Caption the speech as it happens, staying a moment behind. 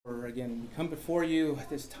again, we come before you at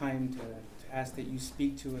this time to ask that you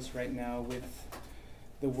speak to us right now with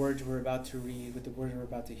the words we're about to read, with the words we're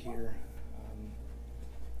about to hear.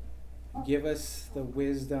 Give us the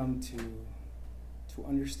wisdom to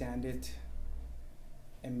understand it,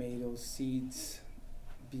 and may those seeds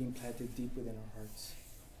be implanted deep within our hearts.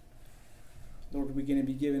 Lord, we're going to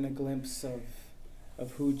be given a glimpse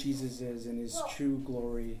of who Jesus is in his true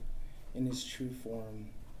glory, in his true form.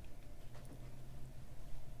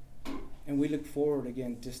 And we look forward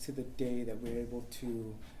again just to the day that we're able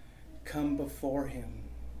to come before him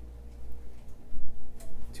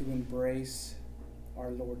to embrace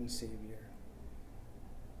our Lord and Savior,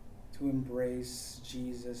 to embrace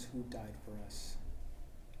Jesus who died for us.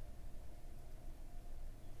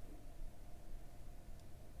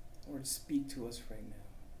 Lord, speak to us right now.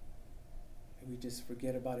 And we just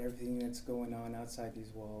forget about everything that's going on outside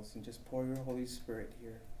these walls and just pour your Holy Spirit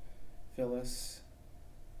here. Fill us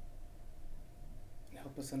and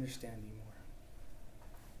help us understand you more.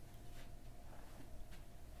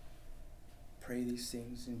 Pray these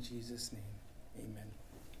things in Jesus' name. Amen.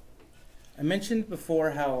 I mentioned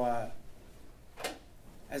before how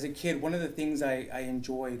as a kid, one of the things I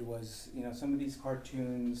enjoyed was, some of these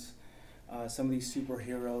cartoons, some of these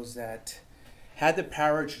superheroes that had the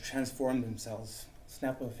power to transform themselves.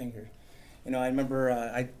 Snap of a finger. I remember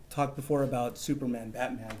I talked before about Superman,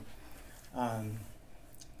 Batman.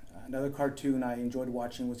 Another cartoon I enjoyed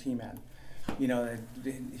watching was He-Man.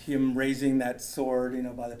 Him raising that sword,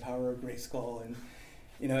 by the power of Grayskull, and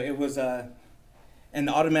it was and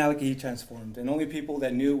automatically he transformed. And only people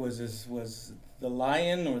that knew was the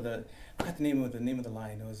lion, or I forgot the name of the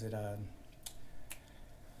lion. Was it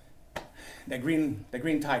that green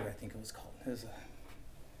tiger? I think it was called.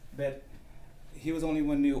 But he was the only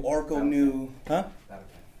one knew. Orko knew, huh?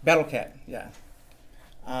 Battle Cat, yeah.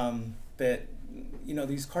 But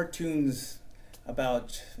these cartoons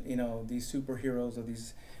about these superheroes, or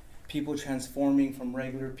these people transforming from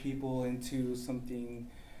regular people into something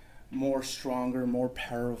more stronger, more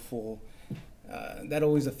powerful, that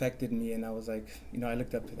always affected me, and I was like, I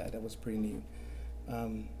looked up to that. That was pretty neat.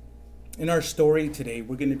 In our story today,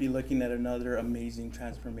 we're going to be looking at another amazing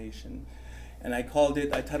transformation, and I titled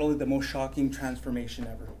it The Most Shocking Transformation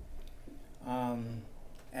Ever.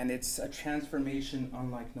 And it's a transformation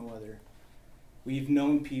unlike no other. We've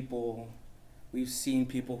known people, we've seen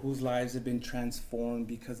people whose lives have been transformed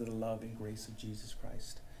because of the love and grace of Jesus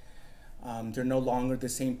Christ. They're no longer the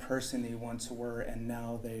same person they once were, and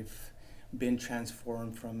now they've been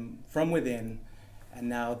transformed from within, and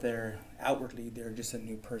now they're just a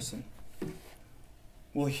new person.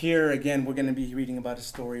 Well, here again, we're going to be reading about a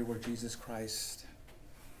story where Jesus Christ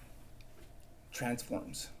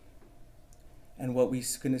transforms. And what we're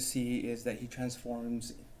going to see is that he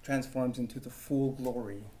transforms into the full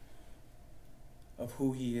glory of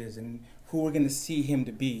who he is and who we're going to see him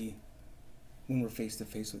to be when we're face to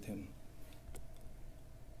face with him.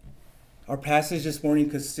 Our passage this morning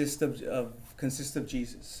consists of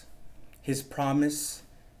Jesus, his promise,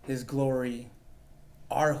 his glory,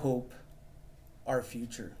 our hope, our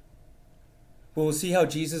future. We'll see how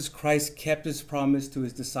Jesus Christ kept his promise to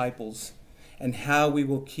his disciples, and how he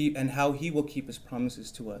will keep his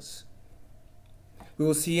promises to us. We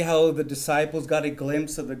will see how the disciples got a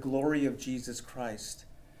glimpse of the glory of Jesus Christ,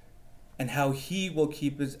 and how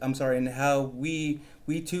and how we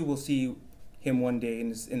too will see him one day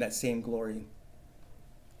in that same glory.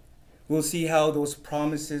 We'll see how those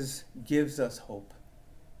promises gives us hope.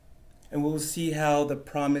 And we'll see how the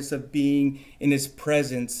promise of being in his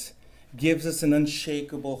presence gives us an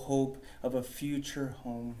unshakable hope of a future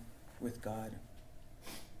home with God.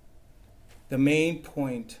 The main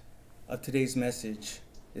point of today's message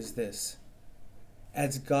is this.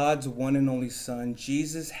 As God's one and only Son,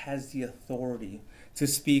 Jesus has the authority to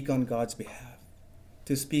speak on God's behalf,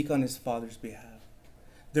 to speak on his Father's behalf.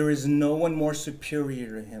 There is no one more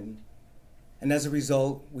superior to him, and as a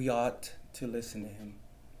result, we ought to listen to him.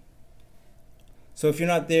 So if you're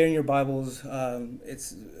not there in your Bibles,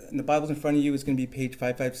 it's in the Bibles in front of you. It's going to be page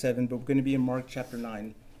 557, but we're going to be in Mark chapter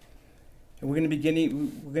 9, and we're going to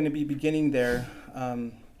be beginning there,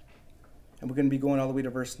 and we're going to be going all the way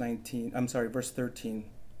to verse 13.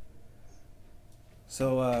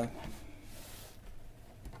 So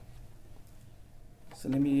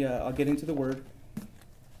let me. I'll get into the word,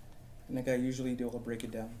 and like I usually do, I'll break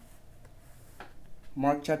it down.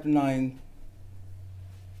 Mark chapter 9.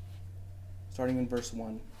 Starting in verse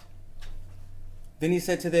 1. Then he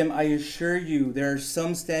said to them, I assure you, there are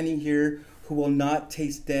some standing here who will not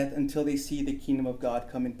taste death until they see the kingdom of God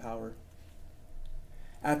come in power.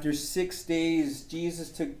 After 6 days,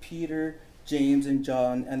 Jesus took Peter, James, and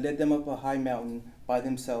John and led them up a high mountain by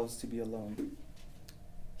themselves to be alone.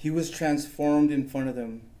 He was transformed in front of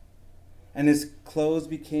them, and his clothes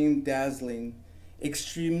became dazzling,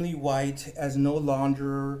 extremely white, as no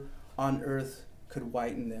launderer on earth could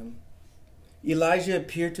whiten them. Elijah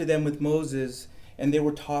appeared to them with Moses, and they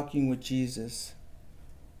were talking with Jesus.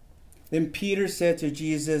 Then Peter said to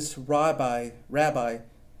Jesus, Rabbi,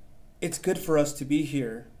 it's good for us to be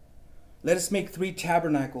here. Let us make 3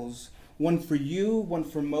 tabernacles, one for you, one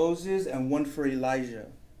for Moses, and one for Elijah,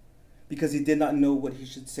 because he did not know what he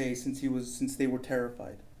should say since they were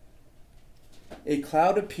terrified. A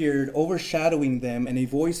cloud appeared, overshadowing them, and a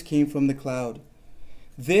voice came from the cloud.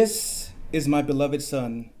 This is my beloved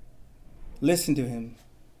Son. Listen to him.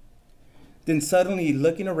 Then suddenly,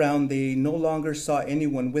 looking around, they no longer saw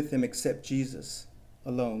anyone with him except Jesus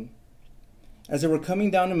alone. As they were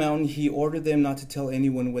coming down the mountain, he ordered them not to tell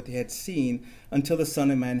anyone what they had seen until the Son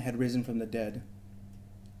of Man had risen from the dead.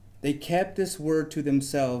 They kept this word to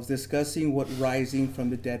themselves, discussing what rising from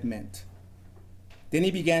the dead meant. Then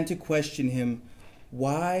he began to question him,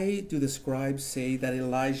 Why do the scribes say that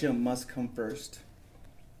Elijah must come first?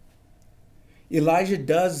 Elijah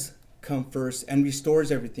does come first and restores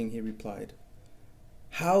everything, he replied.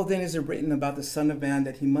 How then is it written about the Son of Man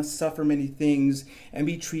that he must suffer many things and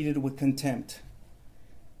be treated with contempt?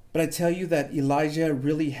 But I tell you that Elijah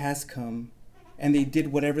really has come, and they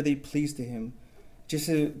did whatever they pleased to him, just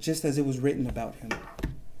as it was written about him.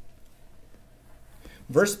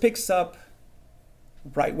 Verse picks up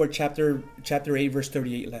right where chapter 8, verse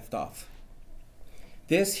 38 left off.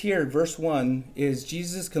 This here, verse 1, is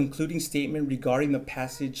Jesus' concluding statement regarding the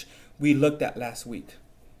passage we looked at last week.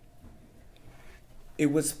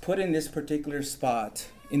 It was put in this particular spot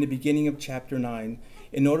in the beginning of chapter 9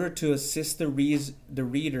 in order to assist the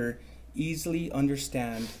reader easily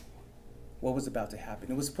understand what was about to happen.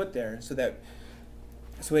 It was put there so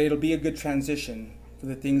it'll be a good transition for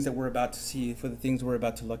the things that we're about to see, for the things we're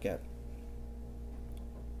about to look at.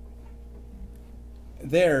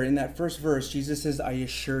 There, in that first verse, Jesus says, I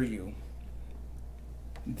assure you.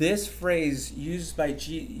 This phrase,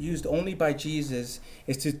 used only by Jesus,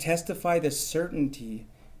 is to testify the certainty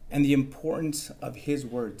and the importance of his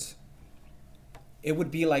words. It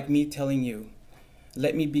would be like me telling you,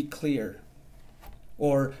 let me be clear,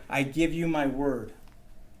 or I give you my word.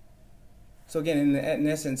 So again, in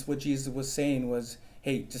essence, what Jesus was saying was,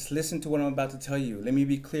 hey, just listen to what I'm about to tell you. Let me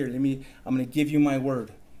be clear. I'm going to give you my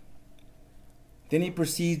word. Then he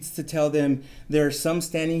proceeds to tell them, there are some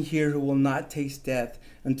standing here who will not taste death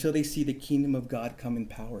until they see the kingdom of God come in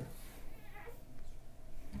power.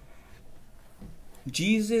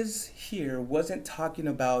 Jesus here wasn't talking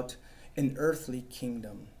about an earthly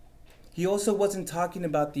kingdom. He also wasn't talking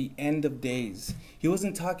about the end of days. He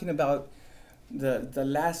wasn't talking about the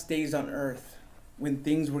last days on earth when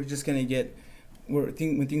things were just going to get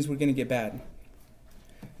bad.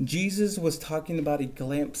 Jesus was talking about a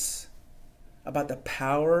glimpse about the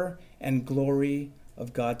power and glory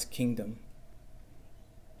of God's kingdom.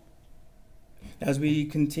 As we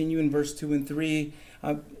continue in verse 2 and 3,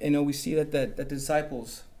 we see that the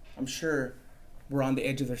disciples, I'm sure, were on the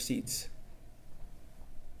edge of their seats.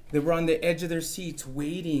 They were on the edge of their seats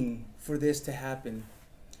waiting for this to happen,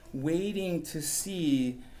 waiting to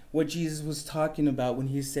see what Jesus was talking about when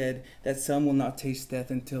he said that some will not taste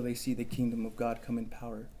death until they see the kingdom of God come in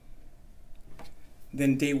power.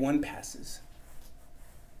 Then day 1 passes,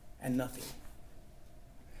 and nothing.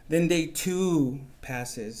 Then day 2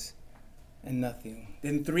 passes, and nothing.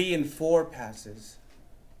 Then 3 and 4 passes,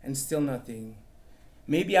 and still nothing.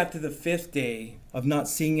 Maybe after the 5th day of not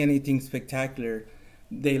seeing anything spectacular,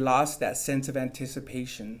 they lost that sense of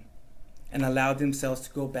anticipation and allowed themselves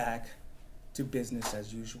to go back to business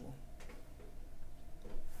as usual.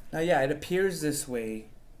 Now, it appears this way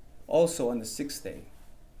also on the 6th day,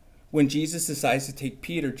 when Jesus decides to take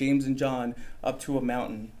Peter, James, and John up to a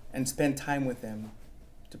mountain and spend time with them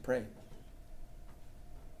to pray.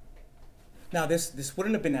 Now, this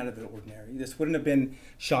wouldn't have been out of the ordinary. This wouldn't have been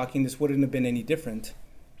shocking. This wouldn't have been any different.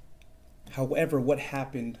 However, what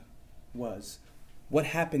happened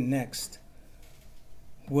next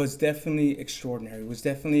was definitely extraordinary. It was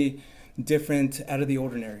definitely different, out of the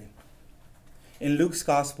ordinary. In Luke's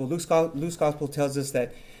gospel tells us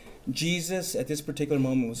that Jesus at this particular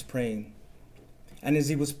moment was praying. And as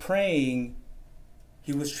he was praying,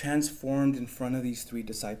 he was transformed in front of these 3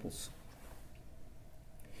 disciples.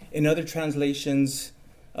 In other translations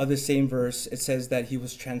of the same verse, it says that he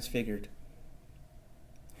was transfigured.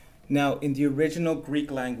 Now, in the original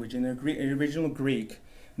Greek language,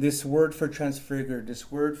 this word for transfigured,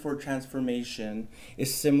 this word for transformation,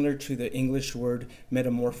 is similar to the English word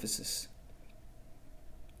metamorphosis.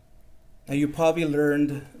 Now, you probably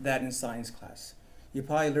learned that in science class. You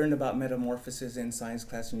probably learned about metamorphosis in science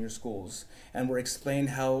class in your schools, and were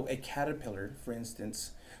explained how a caterpillar, for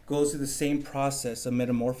instance, goes through the same process of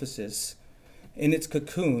metamorphosis in its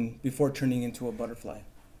cocoon before turning into a butterfly.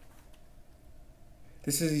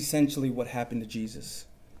 This is essentially what happened to Jesus.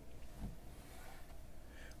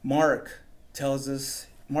 Mark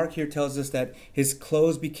here tells us that his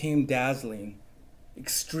clothes became dazzling,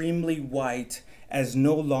 extremely white, as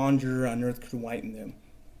no launderer on earth could whiten them.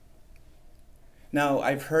 Now,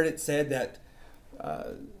 I've heard it said that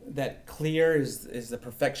that clear is the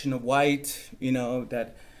perfection of white,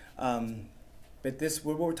 but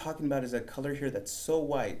what we're talking about is a color here that's so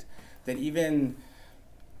white that even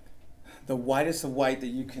the whitest of white that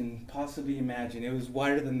you can possibly imagine, it was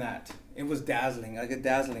whiter than that. It was dazzling, like a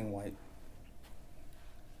dazzling white.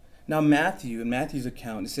 Now, in Matthew's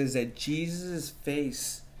account, it says that Jesus'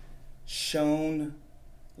 face shone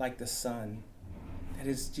like the sun. That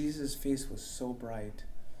is, Jesus' face was so bright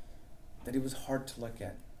that it was hard to look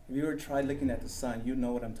at. If you ever tried looking at the sun, you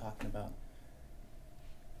know what I'm talking about.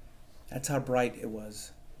 That's how bright it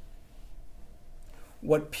was.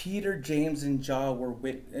 What Peter, James, and John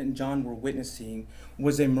were witnessing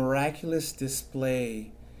was a miraculous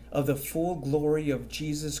display of the full glory of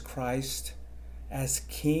Jesus Christ as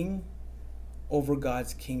King over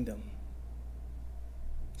God's kingdom.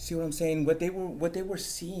 See what I'm saying? What they were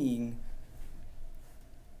seeing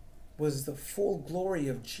was the full glory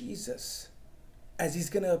of Jesus as he's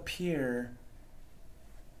going to appear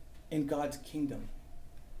in God's kingdom.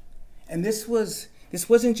 And this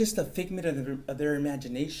wasn't just a figment of their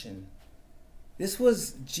imagination. This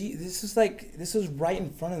was right in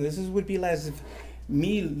front of them. This would be like as if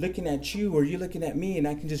me looking at you or you looking at me, and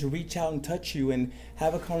I can just reach out and touch you and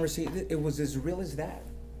have a conversation. It was as real as that.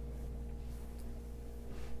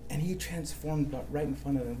 And he transformed right in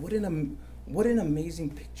front of them. What an amazing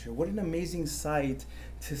picture. What an amazing sight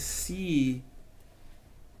to see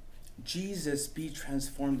Jesus be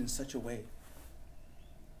transformed in such a way.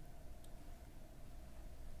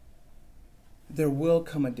 There will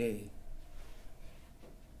come a day.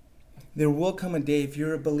 There will come a day, if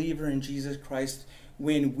you're a believer in Jesus Christ,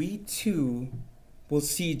 when we too will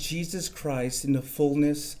see Jesus Christ in the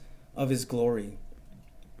fullness of his glory.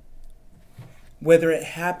 Whether it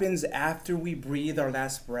happens after we breathe our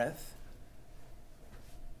last breath,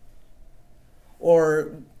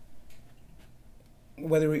 or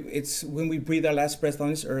whether it's when we breathe our last breath on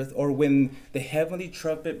this earth, or when the heavenly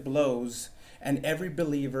trumpet blows and every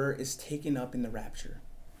believer is taken up in the rapture.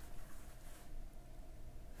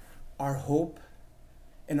 Our hope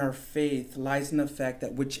and our faith lies in the fact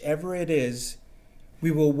that whichever it is, we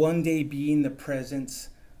will one day be in the presence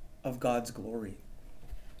of God's glory.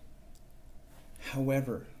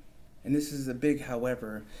 However, and this is a big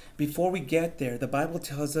however, before we get there, the Bible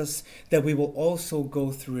tells us that we will also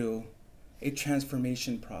go through a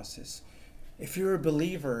transformation process. If you're a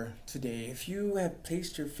believer today, if you have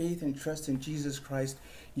placed your faith and trust in Jesus Christ,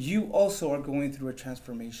 you also are going through a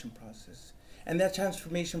transformation process. And that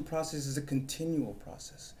transformation process is a continual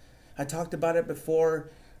process. I talked about it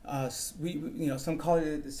before. Some call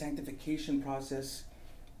it the sanctification process.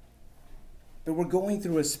 But we're going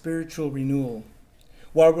through a spiritual renewal.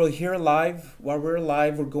 While we're alive,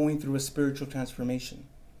 we're going through a spiritual transformation.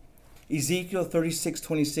 Ezekiel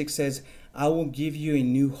 36:26 says, I will give you a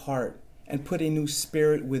new heart and put a new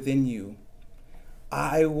spirit within you.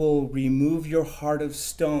 I will remove your heart of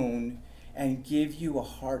stone and give you a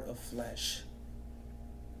heart of flesh.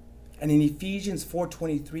 And in Ephesians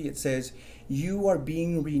 4:23 it says, you are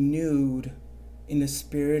being renewed in the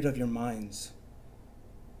spirit of your minds.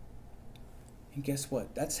 And guess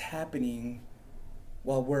what? That's happening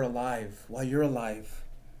while we're alive, while you're alive.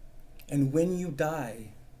 And when you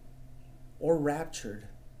die or raptured,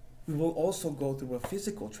 we will also go through a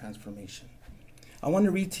physical transformation. I want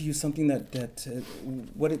to read to you something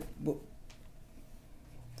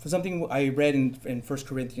something I read in 1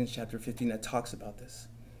 Corinthians chapter 15 that talks about this.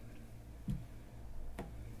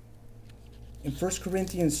 In 1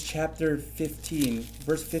 Corinthians chapter 15,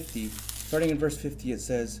 verse 50, starting in verse 50, it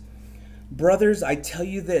says, brothers, I tell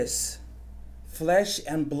you this, flesh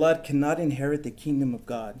and blood cannot inherit the kingdom of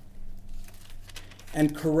God,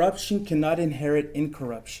 and corruption cannot inherit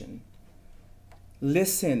incorruption.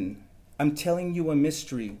 Listen, I'm telling you a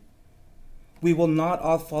mystery. We will not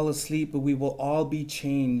all fall asleep, but we will all be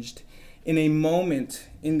changed in a moment,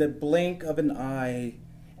 in the blink of an eye,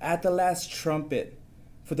 at the last trumpet.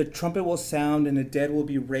 For the trumpet will sound, and the dead will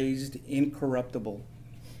be raised incorruptible,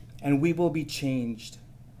 and we will be changed.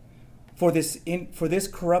 For this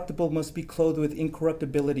corruptible must be clothed with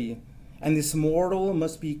incorruptibility, And this mortal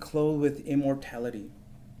must be clothed with immortality.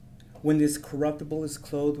 When this corruptible is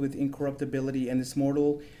clothed with incorruptibility, and this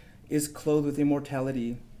mortal is clothed with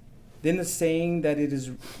immortality, then the saying that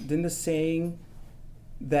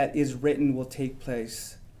is written will take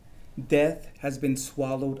place. Death has been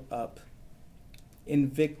swallowed up in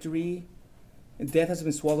victory. Death has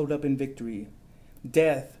been swallowed up in victory.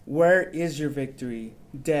 Death, where is your victory?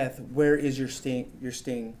 Death, where is your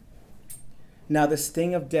sting? Now the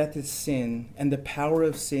sting of death is sin, and the power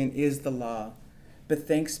of sin is the law. But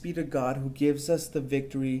thanks be to God who gives us the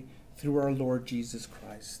victory through our Lord Jesus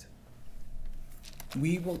Christ.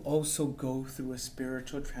 We will also go through a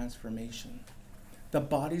spiritual transformation. The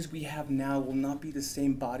bodies we have now will not be the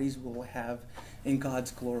same bodies we will have in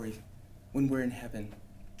God's glory when we're in heaven.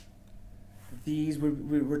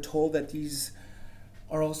 We're told that these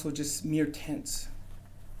are also just mere tents,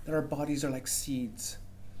 that our bodies are like seeds.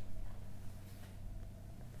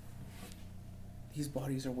 These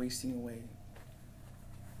bodies are wasting away.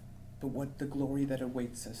 But what the glory that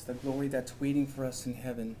awaits us, the glory that's waiting for us in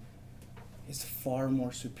heaven, is far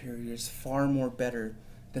more superior, is far more better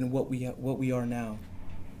than what we are now.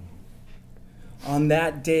 On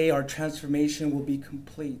that day, our transformation will be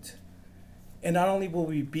complete. And not only will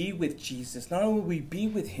we be with Jesus, not only will we be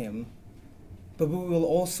with him, but we will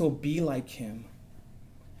also be like him.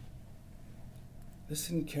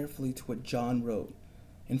 Listen carefully to what John wrote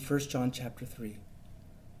in 1 John chapter 3.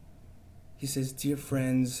 He says, "Dear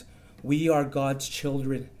friends, we are God's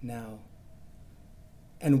children now,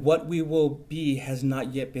 and what we will be has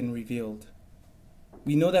not yet been revealed.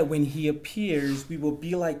 We know that when he appears, we will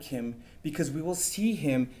be like him, because we will see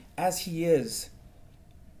him as he is.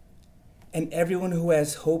 And everyone who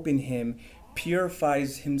has hope in him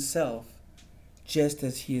purifies himself just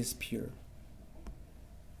as he is pure."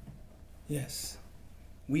 Yes,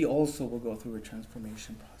 we also will go through a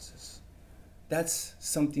transformation process. That's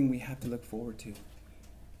something we have to look forward to.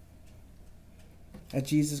 As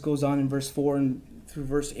Jesus goes on in verse 4 and through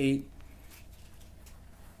verse 8,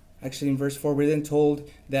 actually in verse 4, we're then told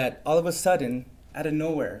that all of a sudden, out of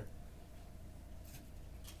nowhere,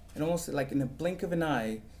 and almost like in the blink of an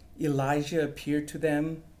eye, Elijah appeared to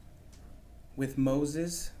them with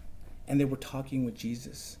Moses, and they were talking with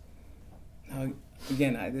Jesus. Now,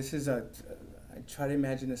 again, I try to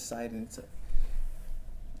imagine this sight, and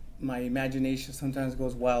my imagination sometimes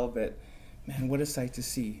goes wild, but man, what a sight to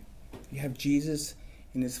see. You have Jesus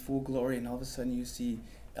in his full glory, and all of a sudden you see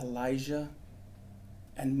Elijah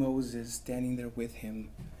and Moses standing there with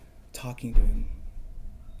him, talking to him.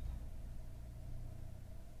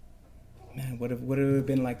 Man, what would it have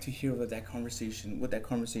been like to hear what that conversation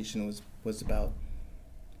was about?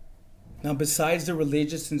 Now, besides the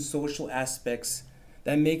religious and social aspects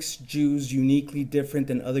that makes Jews uniquely different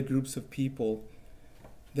than other groups of people,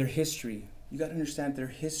 their history, you got to understand their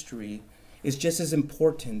history is just as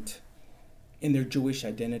important in their Jewish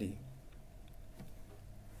identity.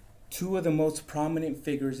 Two of the most prominent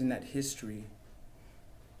figures in that history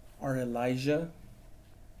are Elijah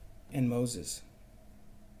and Moses.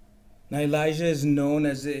 Now, Elijah is known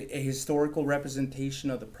as a historical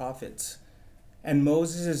representation of the prophets, and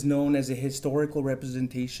Moses is known as a historical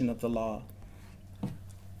representation of the law.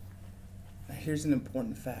 Now, here's an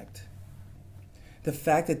important fact. The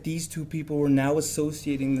fact that these two people were now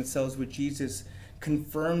associating themselves with Jesus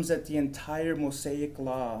confirms that the entire Mosaic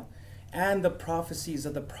law and the prophecies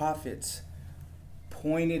of the prophets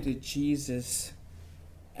pointed to Jesus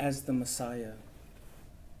as the Messiah.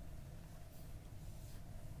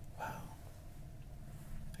 Wow.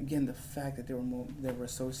 Again, the fact that they were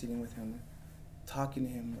associating with him, talking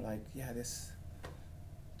to him, like, yeah,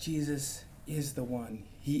 Jesus is the one.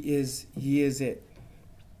 He is it.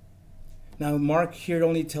 Now, Mark here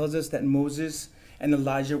only tells us that Moses and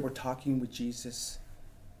Elijah were talking with Jesus.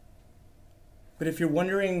 But if you're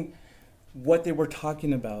wondering what they were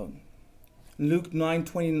talking about, Luke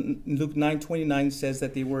 9:29 says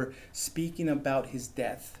that they were speaking about his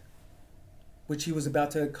death, which he was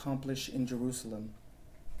about to accomplish in Jerusalem.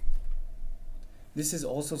 This is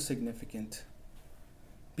also significant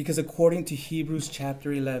because according to Hebrews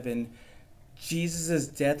chapter 11, Jesus'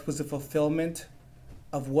 death was a fulfillment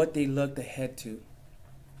of what they looked ahead to.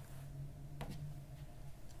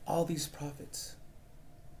 All these prophets,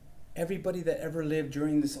 everybody that ever lived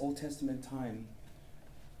during this Old Testament time,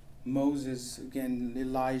 Moses, again,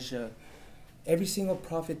 Elijah, every single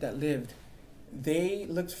prophet that lived, they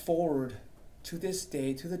looked forward to this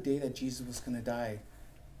day, to the day that Jesus was going to die.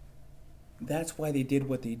 That's why they did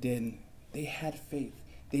what they did. They had faith.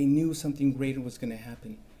 They knew something greater was going to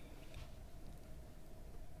happen.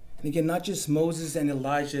 And again, not just Moses and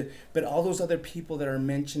Elijah, but all those other people that are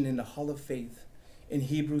mentioned in the Hall of Faith in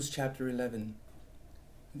Hebrews chapter 11.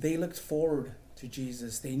 They looked forward to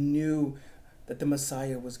Jesus. They knew that the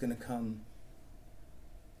Messiah was going to come.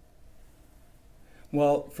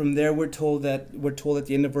 Well, from there we're told at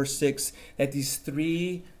the end of verse 6 that these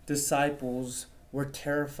 3 disciples were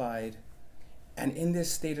terrified and in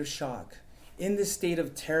this state of shock, in this state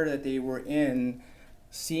of terror that they were in,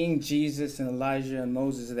 seeing Jesus and Elijah and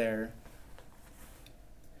Moses there.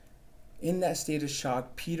 In that state of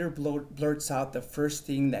shock, Peter blurts out the first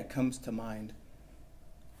thing that comes to mind.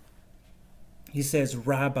 He says,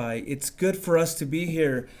 "Rabbi, it's good for us to be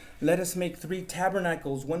here. Let us make 3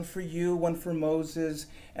 tabernacles, one for you, one for Moses,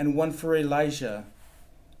 and one for Elijah."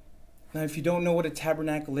 Now, if you don't know what a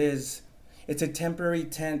tabernacle is, it's a temporary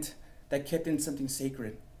tent that kept in something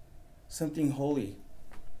sacred, something holy.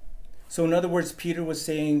 So in other words, Peter was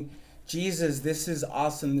saying, Jesus, this is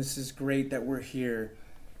awesome. This is great that we're here.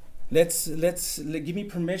 Let's give me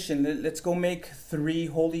permission. Let's go make 3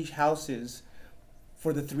 holy houses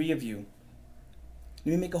for the 3 of you.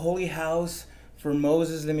 Let me make a holy house for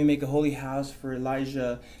Moses. Let me make a holy house for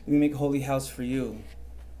Elijah. Let me make a holy house for you.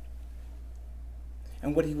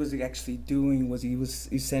 And what he was actually doing was he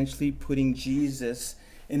was essentially putting Jesus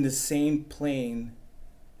in the same plane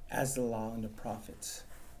as the law and the prophets.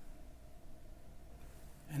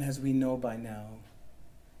 And as we know by now,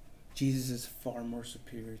 Jesus is far more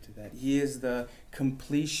superior to that. He is the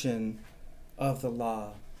completion of the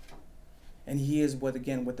law. And he is what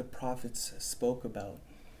the prophets spoke about.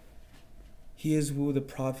 He is who the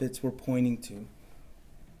prophets were pointing to.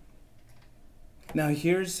 Now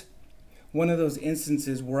here's one of those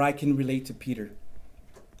instances where I can relate to Peter.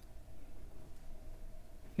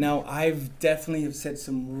 Now I've definitely have said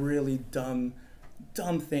some really dumb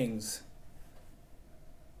things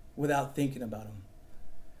without thinking about them.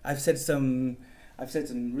 I've said some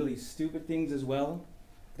really stupid things as well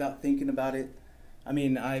without thinking about it. I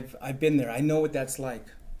mean, I've been there. I know what that's like.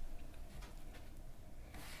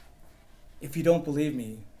 If you don't believe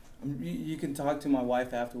me, you can talk to my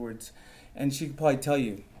wife afterwards, and she could probably tell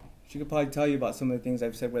you. She could probably tell you about some of the things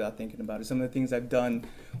I've said without thinking about it, some of the things I've done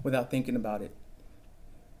without thinking about it.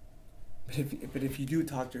 But if you do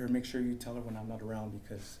talk to her, make sure you tell her when I'm not around,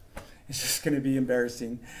 because it's just going to be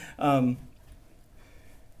embarrassing. But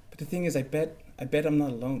the thing is, I bet I'm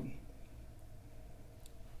not alone.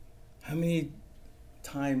 How many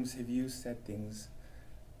times have you said things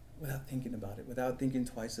without thinking about it, without thinking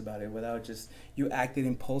twice about it, without just, you acted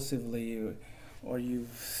impulsively, or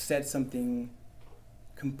you've said something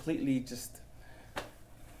completely just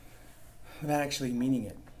without actually meaning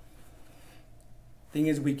it? Thing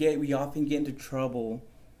is, we often get into trouble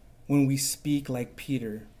when we speak like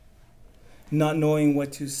Peter, not knowing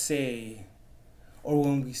what to say, or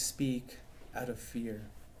when we speak out of fear.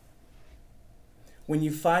 When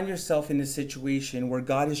you find yourself in a situation where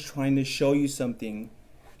God is trying to show you something,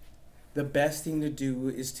 the best thing to do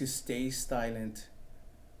is to stay silent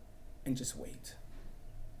and just wait.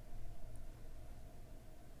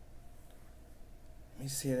 Let me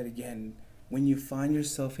say that again. When you find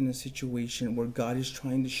yourself in a situation where God is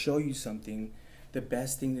trying to show you something, the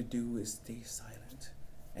best thing to do is stay silent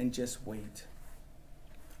and just wait.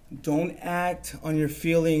 Don't act on your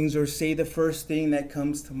feelings or say the first thing that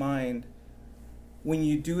comes to mind. When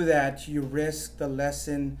you do that, you risk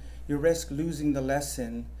losing the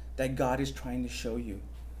lesson that God is trying to show you.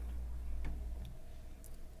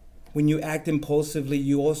 When you act impulsively,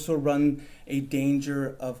 you also run a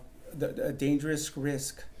dangerous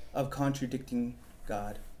risk of contradicting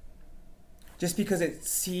God. Just because it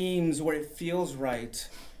seems or it feels right,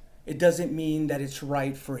 it doesn't mean that it's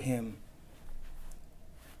right for him.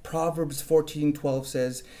 Proverbs 14:12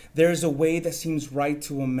 says, "There is a way that seems right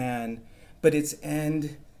to a man, but its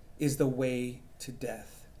end is the way to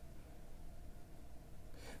death."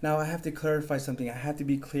 Now I have to clarify something. I have to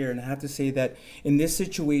be clear, and I have to say that in this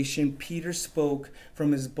situation, Peter spoke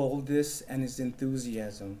from his boldness and his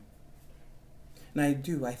enthusiasm. And I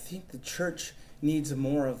think the church needs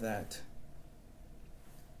more of that.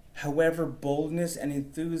 However, boldness and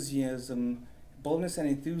enthusiasm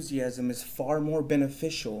is far more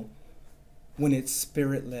beneficial when it's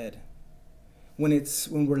Spirit-led.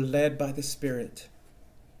 When we're led by the Spirit,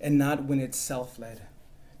 and not when it's self-led.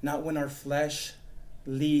 Not when our flesh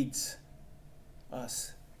leads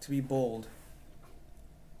us to be bold.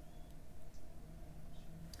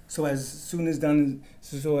 As soon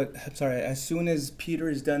as Peter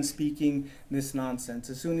is done speaking this nonsense,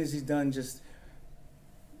 as soon as he's done just,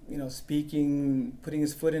 speaking, putting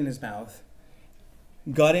his foot in his mouth,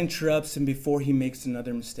 God interrupts him before he makes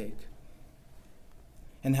another mistake.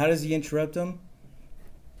 And how does he interrupt them?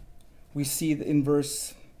 We see in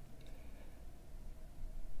verse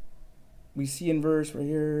right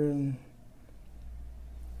here,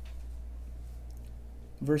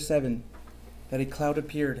 verse 7, that a cloud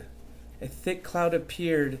appeared. A thick cloud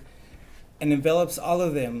appeared and envelops all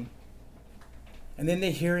of them. And then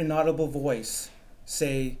they hear an audible voice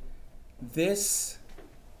say, "This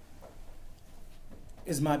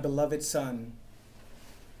is my beloved Son.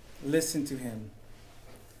 Listen to him."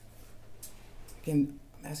 Again,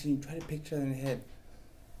 I'm asking you, try to picture that in your head.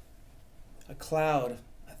 A cloud,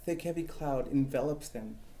 a thick, heavy cloud envelops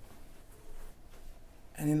them.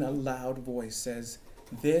 And in a loud voice says,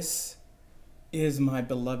 "This is my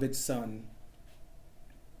beloved Son.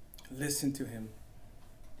 Listen to him."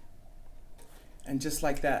 And just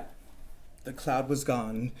like that, the cloud was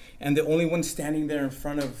gone, and the only one standing there in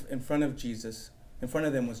front of Jesus, in front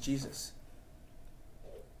of them, was Jesus.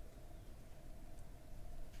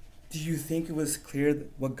 Do you think it was clear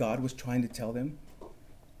what God was trying to tell them?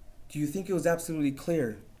 Do you think it was absolutely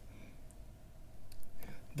clear?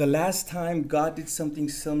 The last time God did something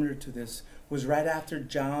similar to this was right after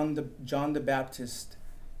John the Baptist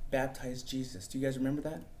baptized Jesus. Do you guys remember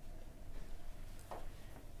that?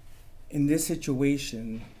 In this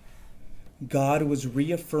situation, God was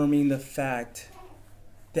reaffirming the fact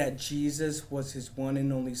that Jesus was his one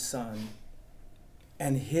and only Son,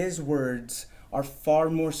 and his words are far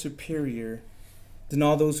more superior than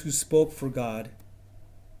all those who spoke for God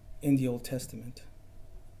in the Old Testament.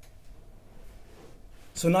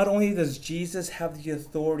 So not only does Jesus have the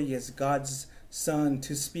authority as God's Son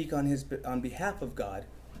to speak on behalf of God,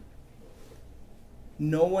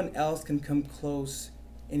 no one else can come close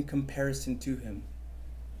in comparison to him.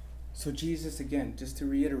 So Jesus, again, just to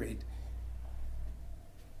reiterate,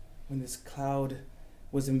 when this cloud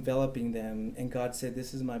was enveloping them and God said,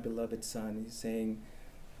 "This is my beloved Son," he's saying,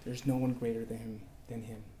 there's no one greater than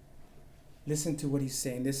him. Listen to what he's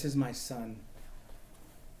saying. This is my Son.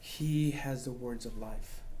 He has the words of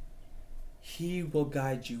life. He will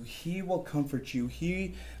guide you. He will comfort you.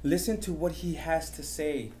 Listen to what he has to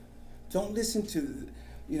say. Don't listen to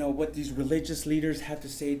what these religious leaders have to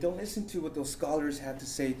say. Don't listen to what those scholars have to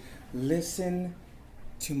say. Listen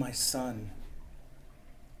to my Son.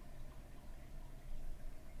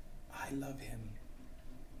 I love him.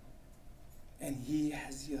 And he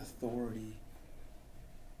has the authority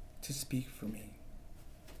to speak for me.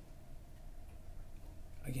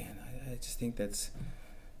 Again, I just think it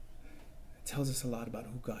tells us a lot about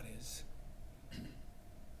who God is.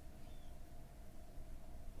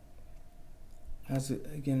 As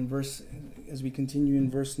we continue in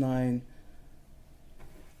verse 9,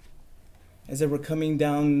 as they were coming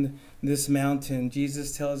down this mountain,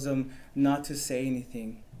 Jesus tells them not to say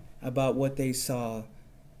anything about what they saw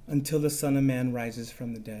until the Son of Man rises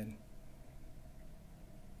from the dead.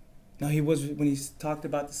 Now when he talked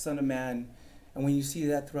about the Son of Man, and when you see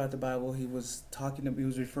that throughout the Bible, he was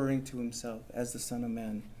referring to himself as the Son of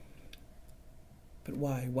Man. But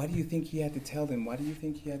why? Why do you think he had to tell them? Why do you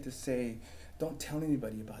think he had to say, "Don't tell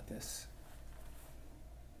anybody about this"?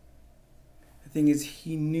 The thing is,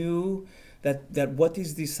 he knew that what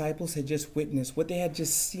these disciples had just witnessed, what they had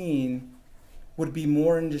just seen, would be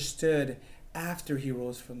more understood after he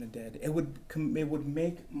rose from the dead. It would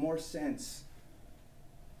make more sense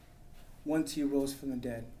once he rose from the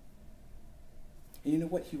dead. And you know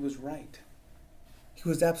what? He was right. He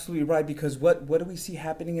was absolutely right, because what do we see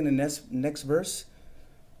happening in the next verse?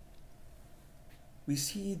 We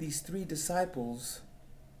see these three disciples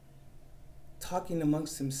talking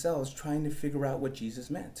amongst themselves, trying to figure out what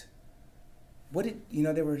Jesus meant. What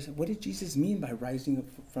did Jesus mean by rising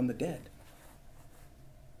from the dead?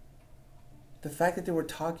 The fact that they were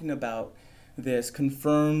talking about this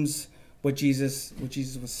confirms what Jesus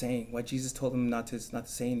was saying, why Jesus told them not to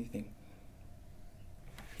say anything.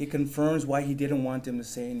 He confirms why he didn't want them to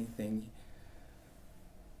say anything.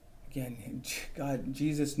 Again,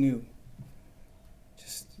 Jesus knew.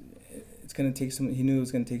 He knew it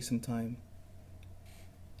was going to take some time.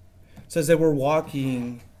 So as they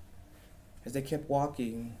kept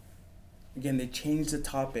walking, again, they changed the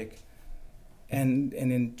topic and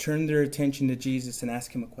then turned their attention to Jesus and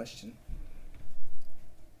asked him a question.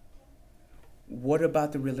 What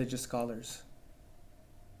about the religious scholars?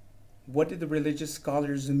 What did the religious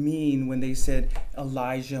scholars mean when they said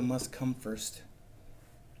Elijah must come first?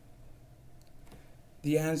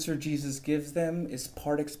 The answer Jesus gives them is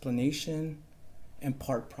part explanation and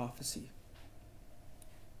part prophecy.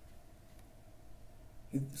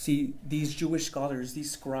 See, these Jewish scholars,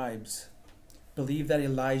 these scribes, believed that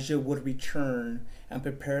Elijah would return and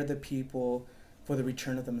prepare the people for the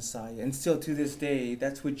return of the Messiah. And still to this day,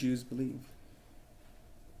 that's what Jews believe.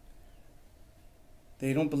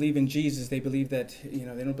 They don't believe in Jesus. They believe that, they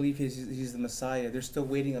don't believe he's the Messiah. They're still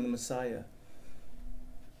waiting on the Messiah.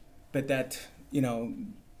 But that,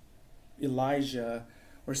 Elijah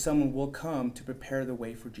or someone will come to prepare the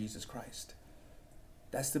way for Jesus Christ.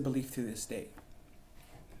 That's the belief to this day.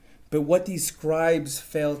 But what these scribes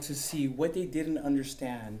failed to see, what they didn't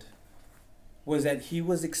understand, was that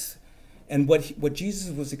what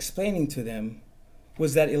Jesus was explaining to them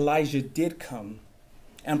was that Elijah did come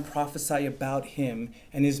and prophesy about him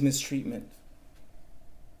and his mistreatment.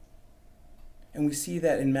 And we see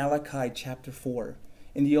that in Malachi chapter 4.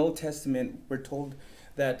 In the Old Testament, we're told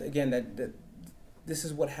that, again, that this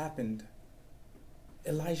is what happened.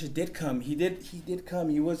 Elijah did come. He did come.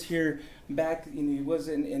 He was here back, he was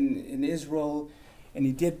in Israel, and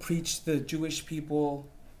he did preach the Jewish people,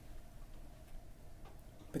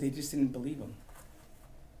 but they just didn't believe him.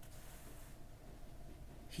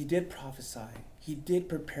 He did prophesy. He did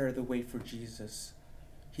prepare the way for Jesus.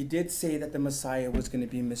 He did say that the Messiah was going to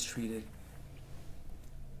be mistreated,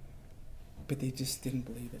 but they just didn't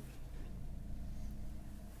believe it.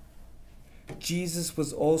 Jesus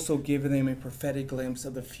was also giving them a prophetic glimpse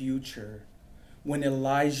of the future, when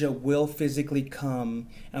Elijah will physically come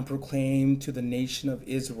and proclaim to the nation of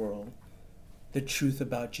Israel the truth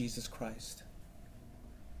about Jesus Christ.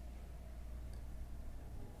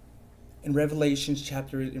 In Revelation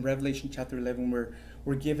chapter 11,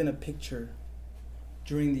 we're given a picture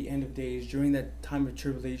during the end of days, during that time of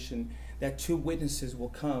tribulation, that two witnesses will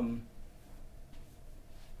come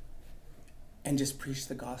and just preach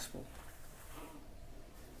the gospel.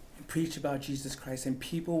 Preach about Jesus Christ, and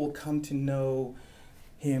people will come to know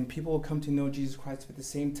him. People will come to know Jesus Christ, but at the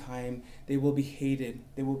same time, they will be hated.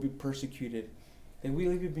 They will be persecuted. They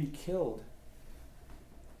will even be killed.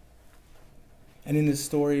 And in the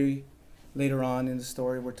story, later on in the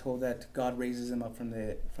story, we're told that God raises him up from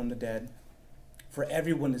the dead for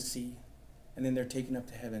everyone to see, and then they're taken up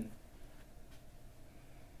to heaven.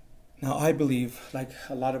 Now, I believe, like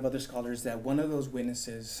a lot of other scholars, that one of those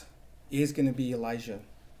witnesses is going to be Elijah.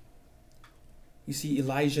 You see,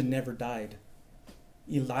 Elijah never died.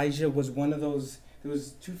 Elijah was one of those, there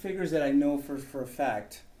was two figures that I know for a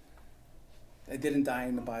fact that didn't die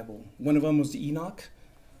in the Bible. One of them was Enoch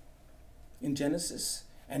in Genesis,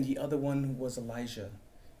 and the other one was Elijah.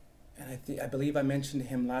 And I believe I mentioned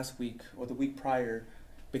him last week or the week prior,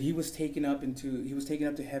 but he was taken up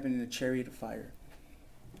to heaven in a chariot of fire.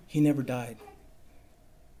 He never died.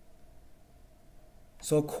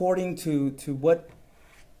 So according to what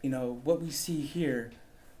we see here,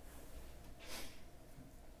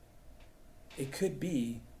 it could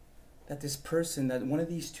be that this person, that one of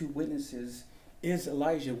these two witnesses is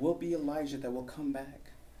Elijah, will be Elijah that will come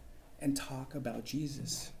back and talk about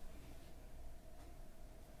Jesus.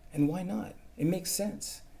 And why not? It makes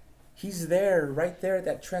sense. He's there, right there at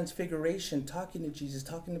that transfiguration, talking to Jesus,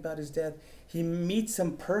 talking about his death. He meets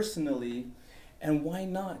him personally, and why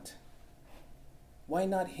not? Why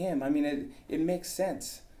not him? I mean, it makes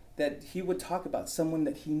sense that he would talk about someone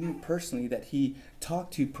that he knew personally, that he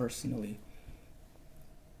talked to personally.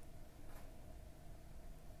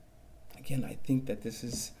 Again, I think that this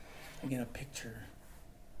is, a picture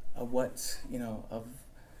of of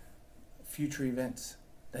future events.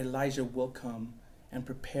 That Elijah will come and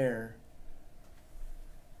prepare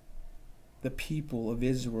the people of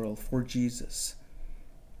Israel for Jesus,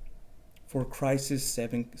 for Christ's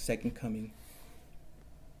second coming.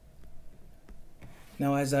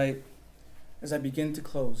 Now, as I begin to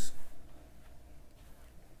close,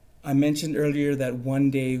 I mentioned earlier that one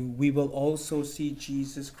day we will also see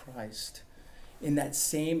Jesus Christ in that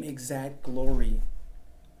same exact glory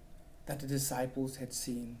that the disciples had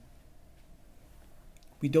seen.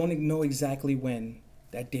 We don't know exactly when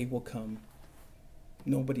that day will come.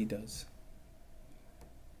 Nobody does.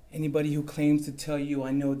 Anybody who claims to tell you,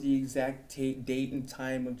 I know the exact date and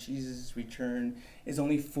time of Jesus' return, is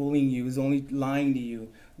only fooling you, is only lying to you.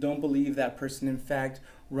 Don't believe that person. In fact,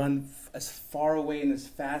 run as far away and as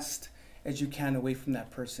fast as you can away from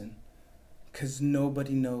that person, because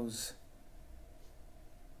nobody knows.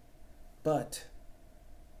 But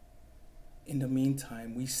in the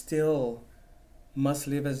meantime, we still must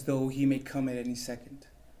live as though he may come at any second.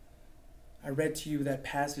 I read to you that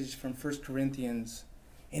passage from 1 Corinthians,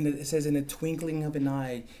 and it says, in a twinkling of an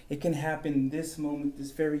eye, it can happen this moment,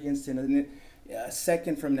 this very instant, and a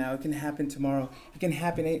second from now, it can happen tomorrow, it can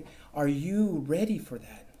happen. Are you ready for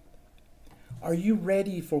that? Are you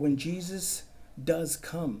ready for when Jesus does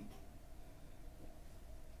come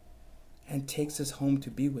and takes us home to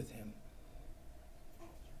be with him?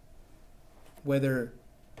 whether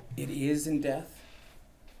it is in death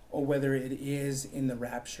or whether it is in the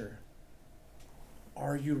rapture.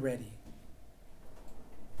 Are you ready?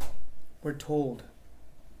 We're told.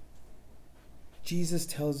 Jesus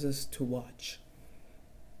tells us to watch.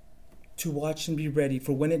 To watch and be ready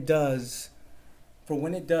for when it does,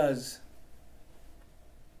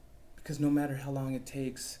 because no matter how long it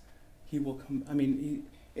takes, he will come.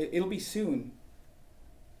 It'll be soon.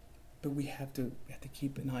 But we have to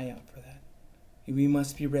keep an eye out for that. We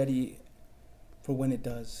must be ready for when it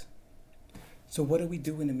does. So what do we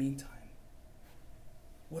do in the meantime?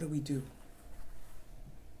 What do we do?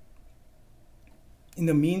 In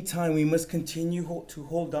the meantime, we must continue to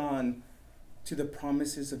hold on to the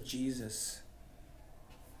promises of Jesus.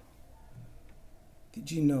 Did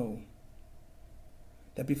you know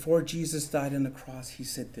that before Jesus died on the cross, he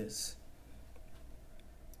said this: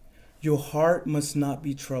 "Your heart must not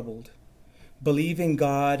be troubled. Believe in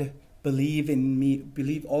God, believe in me,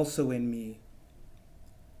 believe also in me.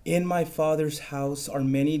 In my Father's house are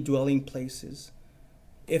many dwelling places.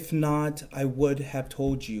 If not, I would have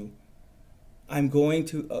told you. I'm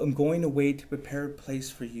going away to prepare a place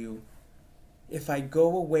for you. If I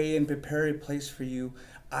go away and prepare a place for you,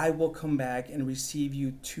 I will come back and receive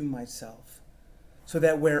you to myself, so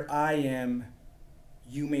that where I am,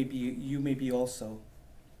 you may be also."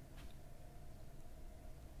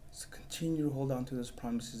 So continue to hold on to those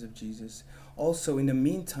promises of Jesus. Also, in the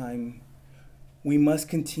meantime, we must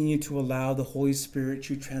continue to allow the Holy Spirit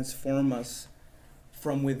to transform us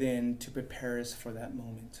from within to prepare us for that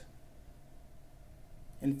moment.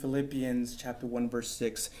 In Philippians chapter 1, verse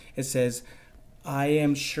 6, it says, "I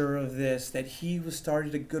am sure of this, that he who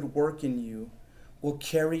started a good work in you will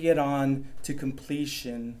carry it on to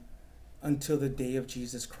completion until the day of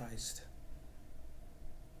Jesus Christ."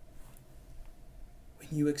 When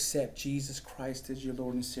you accept Jesus Christ as your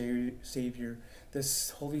Lord and Savior,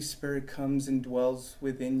 this Holy Spirit comes and dwells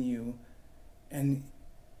within you, and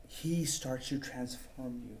he starts to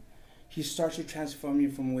transform you. He starts to transform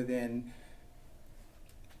you from within.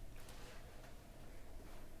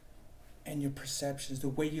 And your perceptions, the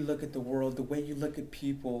way you look at the world, the way you look at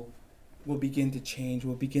people will begin to change,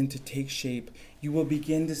 will begin to take shape. You will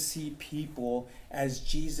begin to see people as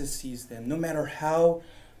Jesus sees them. No matter how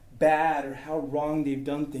bad or how wrong they've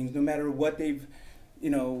done things, no matter what they've,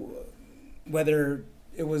 whether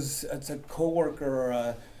it's a coworker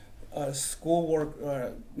or a schoolwork,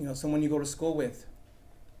 or someone you go to school with,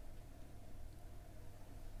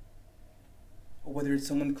 or whether it's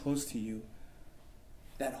someone close to you,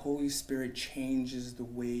 that Holy Spirit changes the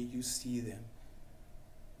way you see them.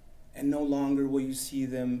 And no longer will you see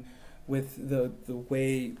them with the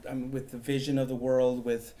vision of the world,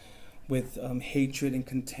 with hatred and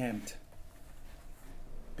contempt.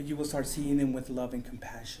 But you will start seeing them with love and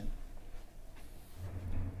compassion.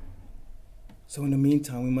 So in the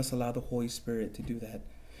meantime, we must allow the Holy Spirit to do that.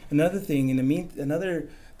 Another thing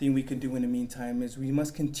we can do in the meantime is we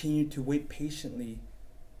must continue to wait patiently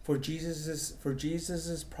for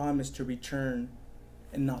Jesus' promise to return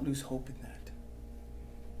and not lose hope in that.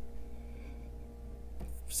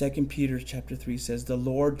 2 Peter chapter 3 says, "The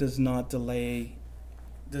Lord does not delay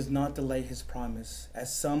his promise,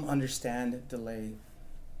 as some understand delay,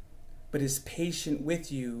 but is patient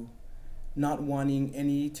with you, not wanting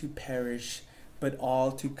any to perish, but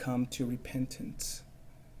all to come to repentance."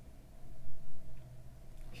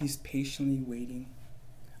 He's patiently waiting.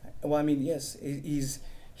 Yes, he's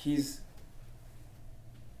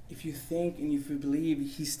if you think and if you believe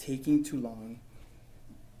he's taking too long,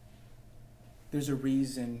 there's a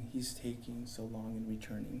reason he's taking so long in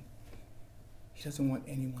returning. He doesn't want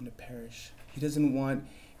anyone to perish.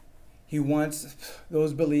 He wants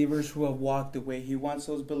those believers who have walked away. He wants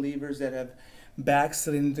those believers that have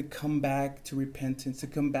backslidden to come back to repentance, to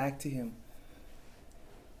come back to him.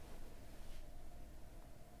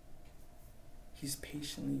 He's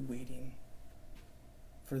patiently waiting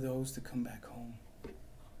for those to come back home.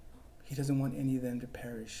 He doesn't want any of them to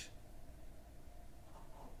perish.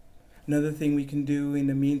 Another thing we can do in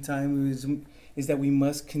the meantime is that we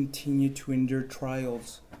must continue to endure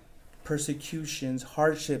trials, persecutions,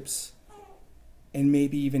 hardships, and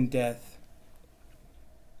maybe even death.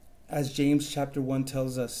 As James chapter 1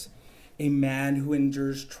 tells us, a man who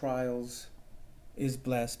endures trials is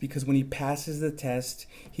blessed, because when he passes the test,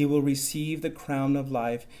 he will receive the crown of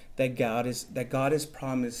life that God has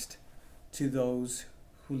promised to those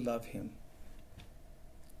who love him.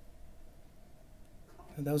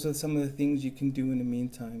 And those are some of the things you can do in the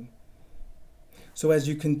meantime. So as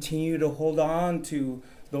you continue to hold on to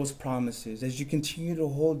those promises, as you continue to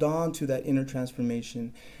hold on to that inner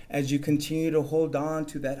transformation, as you continue to hold on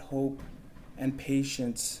to that hope and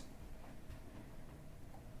patience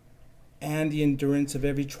and the endurance of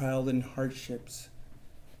every trial and hardship,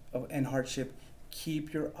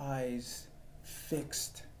 keep your eyes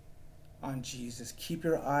fixed on Jesus. Keep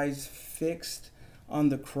your eyes fixed on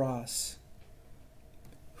the cross,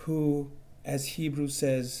 who, as Hebrews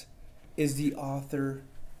says, is the author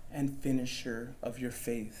and finisher of your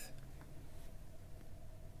faith.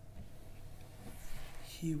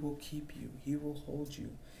 He will keep you. He will hold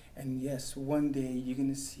you. And yes, one day you're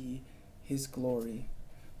going to see his glory.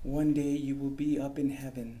 One day you will be up in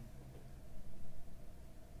heaven.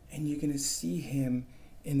 And you're going to see him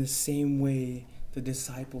in the same way the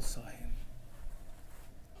disciples saw him.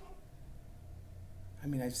 I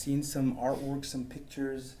mean, I've seen some artwork, some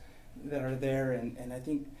pictures that are there, and I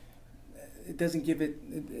think it doesn't give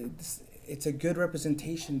it's a good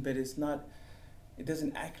representation, but it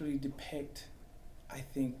doesn't accurately depict, I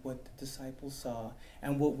think, what the disciples saw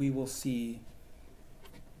and what we will see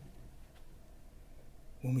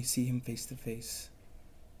when we see him face to face.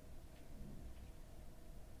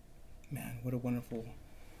 Man, what a wonderful,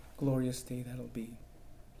 glorious day that'll be.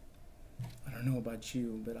 I don't know about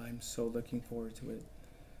you, but I'm so looking forward to it.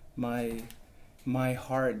 My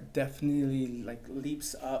heart definitely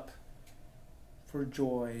leaps up for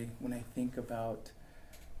joy when I think about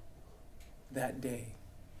that day.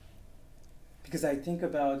 Because I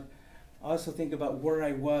also think about where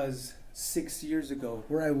I was 6 years ago,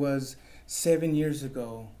 where I was 7 years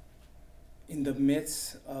ago, in the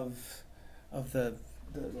midst of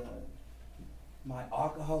my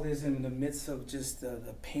alcoholism, in the midst of just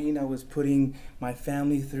the pain I was putting my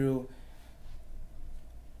family through.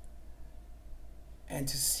 And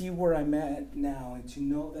to see where I'm at now, and to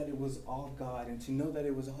know that it was all God, and to know that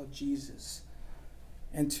it was all Jesus,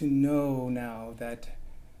 and to know now that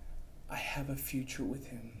I have a future with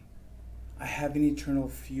him. I have an eternal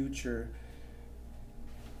future.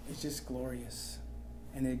 It's just glorious.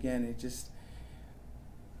 And again, it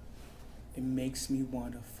makes me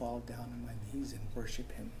want to fall down on my knees and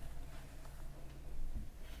worship him.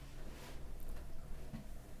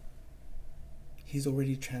 He's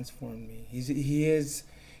already transformed me. He's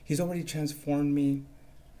already transformed me.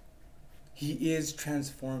 He is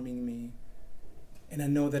transforming me. And I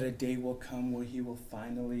know that a day will come where he will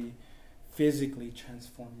finally physically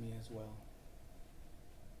transform me as well.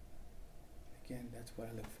 Again, that's what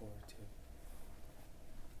I look forward to.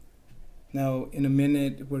 Now, in a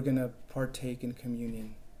minute, we're going to partake in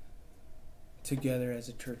communion together as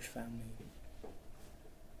a church family.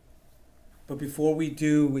 But before we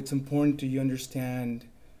do, it's important that you understand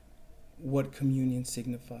what communion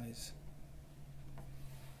signifies.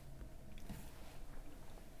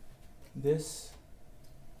 This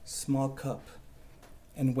small cup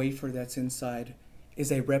and wafer that's inside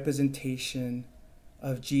is a representation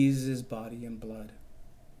of Jesus' body and blood.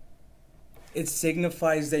 It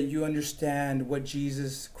signifies that you understand what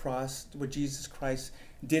Jesus Christ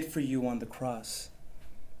did for you on the cross.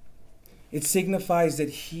 It signifies that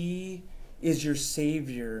he is your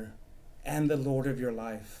Savior and the Lord of your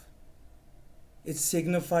life. It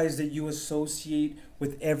signifies that you associate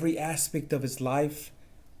with every aspect of his life,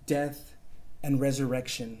 death, and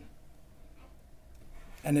resurrection.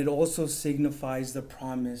 And it also signifies the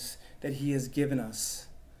promise that he has given us,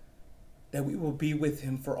 that we will be with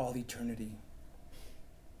him for all eternity.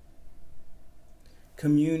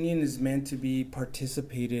 Communion is meant to be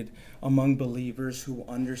participated among believers who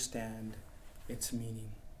understand its meaning.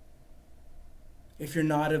 If you're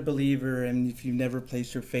not a believer and if you've never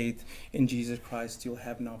placed your faith in Jesus Christ, you'll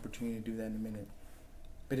have an opportunity to do that in a minute.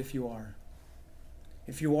 But if you are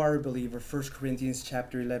a believer, 1 Corinthians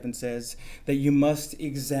chapter 11 says that you must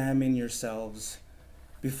examine yourselves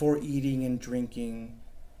before eating and drinking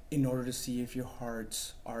in order to see if your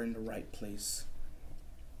hearts are in the right place.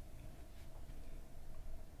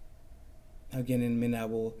 Again, in a minute,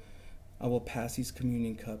 I will pass these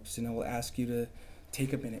communion cups, and I will ask you to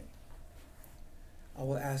take a minute. I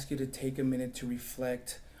will ask you to take a minute to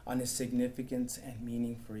reflect on its significance and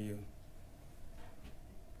meaning for you.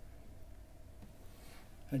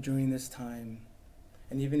 Now, during this time,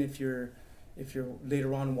 and even if you're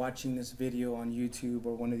later on watching this video on YouTube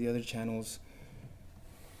or one of the other channels,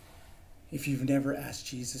 if you've never asked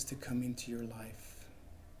Jesus to come into your life,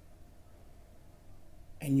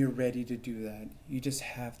 and you're ready to do that, you just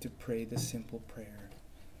have to pray this simple prayer.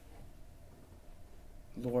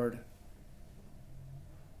 Lord,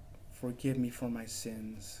 forgive me for my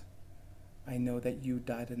sins. I know that you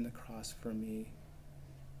died on the cross for me,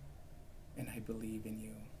 and I believe in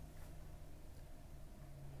you.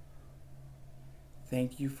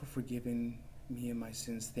 Thank you for forgiving me and my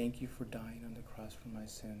sins. Thank you for dying on the cross for my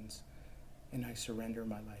sins. and I surrender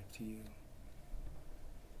my life to you.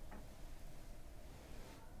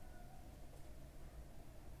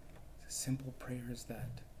 It's a simple prayer as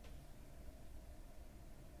that.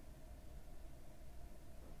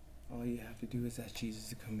 All you have to do is ask Jesus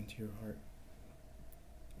to come into your heart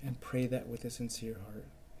and pray that with a sincere heart.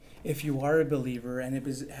 If you are a believer and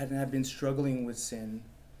have been struggling with sin,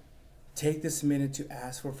 take this minute to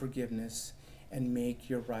ask for forgiveness and make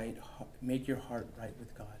your heart right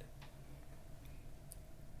with God.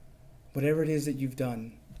 Whatever it is that you've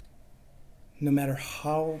done, no matter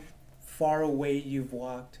how far away you've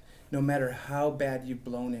walked, no matter how bad you've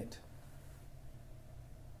blown it,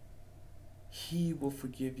 He will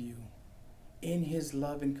forgive you. In His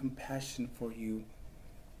love and compassion for you,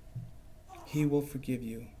 He will forgive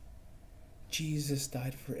you. Jesus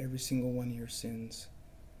died for every single one of your sins.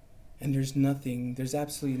 And there's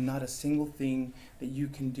absolutely not a single thing that you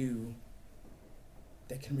can do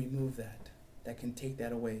that can remove that can take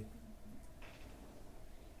that away.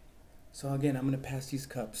 So again, I'm going to pass these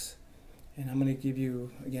cups, and I'm going to give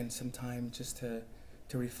you, again, some time just to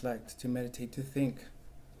reflect, to meditate, to think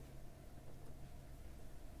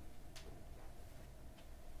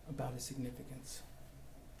about its significance.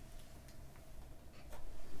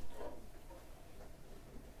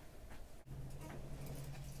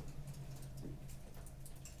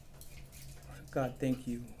 God, thank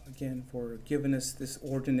you again for giving us this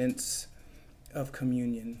ordinance of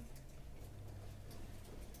communion,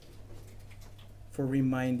 for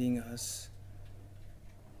reminding us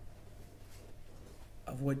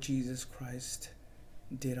of what Jesus Christ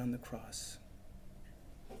did on the cross,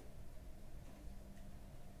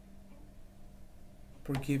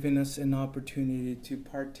 for giving us an opportunity to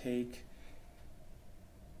partake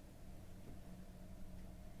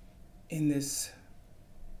in this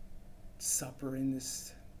supper, in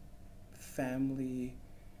this family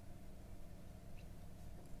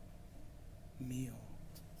meal.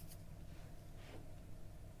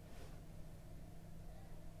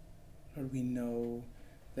 Lord, we know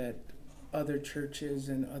that other churches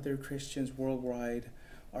and other Christians worldwide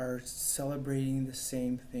are celebrating the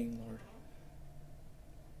same thing, Lord.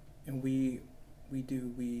 And we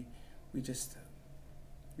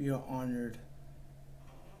are honored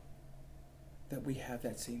that we have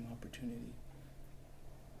that same opportunity.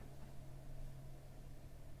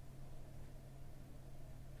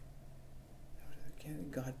 Again,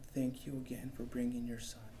 God, thank you again for bringing your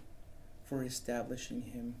Son, for establishing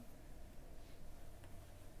him.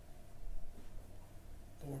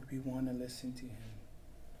 Lord, we want to listen to him.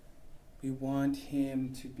 We want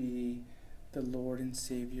him to be the Lord and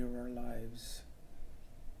Savior of our lives.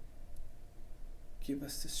 Give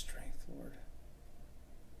us the strength, Lord.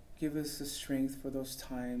 Give us the strength for those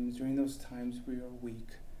times, during those times we are weak.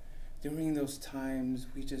 During those times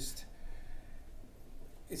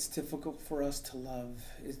it's difficult for us to love.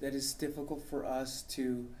 It's difficult for us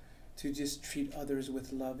to just treat others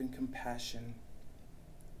with love and compassion.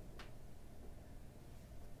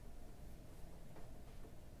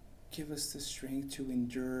 Give us the strength to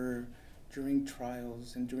endure during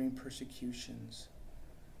trials and during persecutions.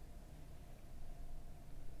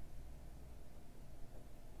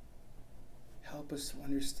 Help us to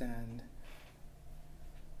understand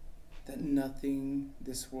that nothing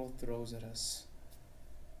this world throws at us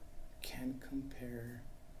can compare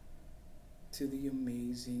to the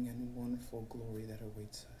amazing and wonderful glory that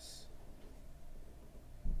awaits us.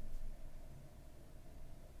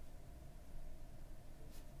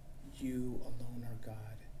 You alone are God.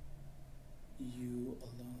 You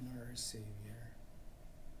alone are our Savior.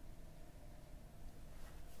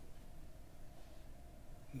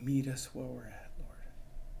 Meet us where we're at, Lord.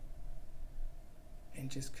 And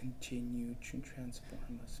just continue to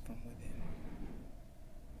transform us from within.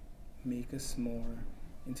 Make us more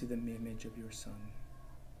into the image of your Son.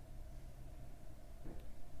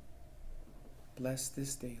 Bless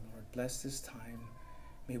this day, Lord. Bless this time.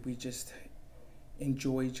 May we just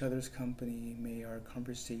enjoy each other's company. May our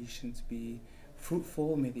conversations be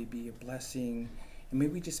fruitful. May they be a blessing. And may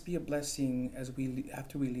we just be a blessing as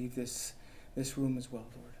after we leave this room as well,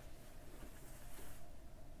 Lord.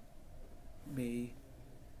 May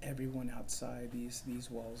everyone outside these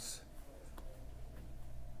walls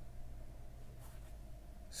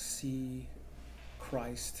see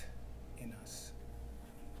Christ in us.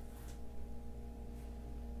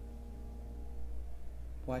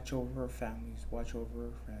 Watch over our families. Watch over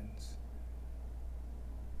our friends.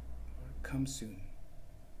 Lord, come soon.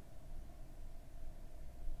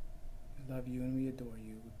 We love you and we adore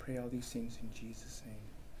you. We pray all these things in Jesus' name.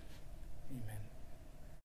 Amen.